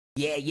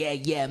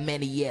Yeah,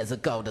 many years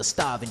ago the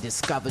starving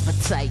discovered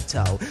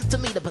potato. To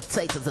me the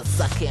potato's a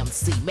suck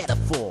MC,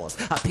 metaphors.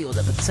 I peel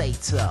the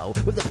potato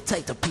with the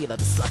potato peeler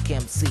to suck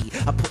MC.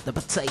 I put the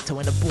potato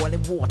in the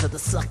boiling water to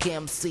suck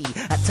MC.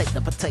 I take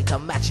the potato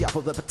match up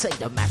with the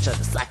potato matcher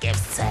to suck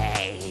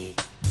MC.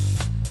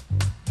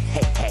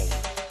 Hey.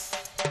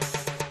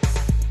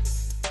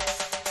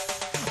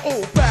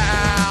 Oh,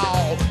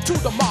 bow to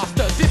the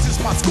master. This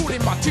is my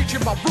schooling, my teaching,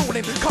 my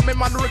ruling. Coming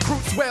my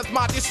recruits, where's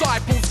my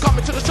disciples?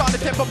 Coming to the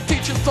shining temple, I'm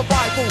teaching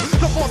survival.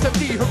 The force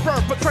MD who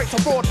perpetrates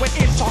a fraud went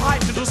into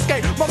hiding to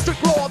escape my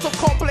strict laws of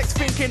complex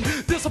thinking.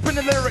 Discipline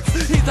in lyrics,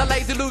 he's a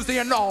lazy loser,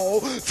 you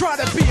know. Try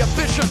to be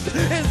efficient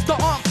is the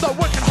answer.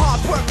 Working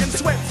hard, working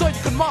sweat so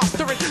you can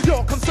master it.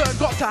 Your concern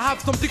got to have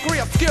some degree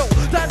of skill.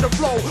 Land the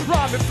flow,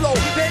 rhyme and flow.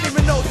 The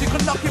enemy knows you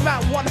can knock him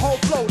out one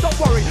whole flow. Don't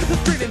worry, the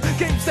drilling,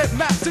 game set,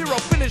 map, 0,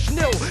 finish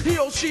nil. He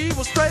or she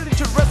will straight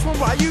into wrestling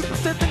while you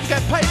persistence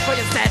get paid for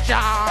your session.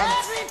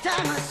 Every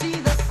time I see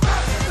the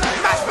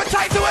mashed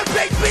potato and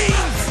baked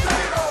beans.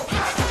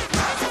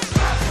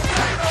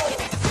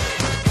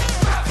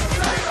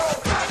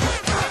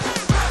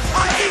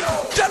 I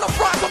eat jello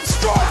fries, I'm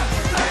strong.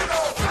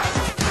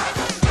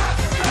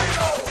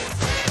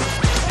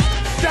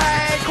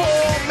 They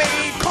call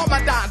me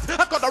commandant.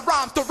 I got the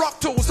rhymes to rock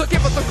to, so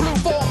give us a clue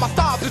for my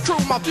style to true.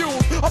 My views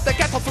of the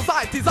ghetto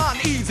society's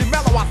uneasy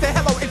mellow. I say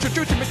hello,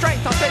 introducing me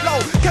strength, I say low.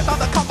 Kept on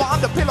the cover,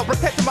 under pillow,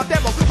 protecting my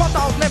demo. My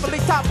style's never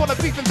leaked out for the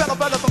beef and fellow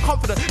brothers are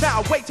confident.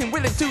 Now waiting,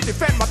 willing to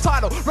defend my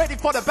title. Ready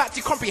for the batch,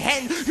 you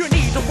comprehend. You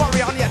need to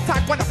worry on the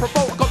attack when I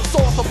provoke. Got the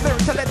source of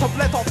lyrics to let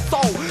off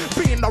soul.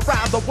 Being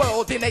around the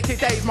world in 80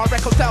 days, my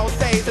record sales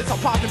days. It's a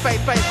passing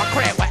phase, my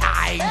career with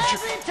age.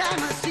 every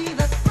time I see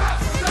the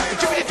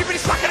Jibbity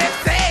sucking it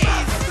days.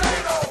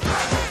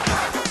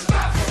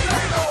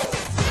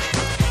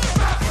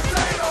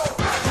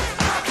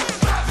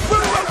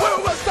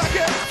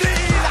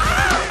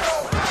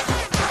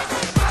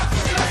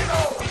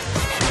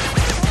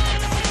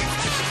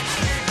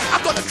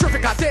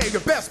 I dare you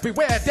best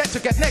beware, dead to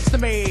get next to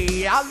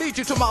me. I'll lead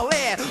you to my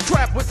lair,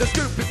 trapped with the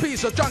stupid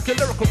piece of junky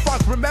lyrical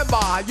funk. Remember,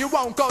 you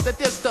won't go the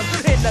distance.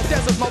 In the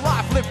desert, my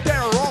life lived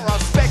there or a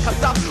speck of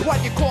dust. Why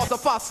you cause a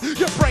fuss?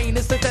 Your brain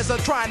is the desert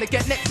trying to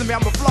get next to me.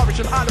 I'm a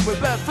flourishing island with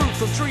bare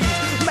fruits and trees.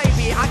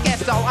 Maybe, I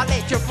guess so, I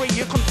let you free.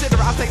 You consider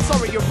I say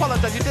sorry, you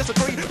apologize, you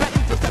disagree. But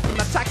if you step in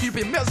attack, you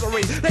be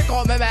misery. They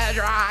call me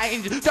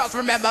MIDRANGE, just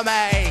remember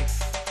me.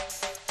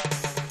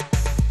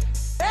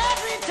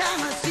 every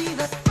time I see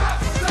the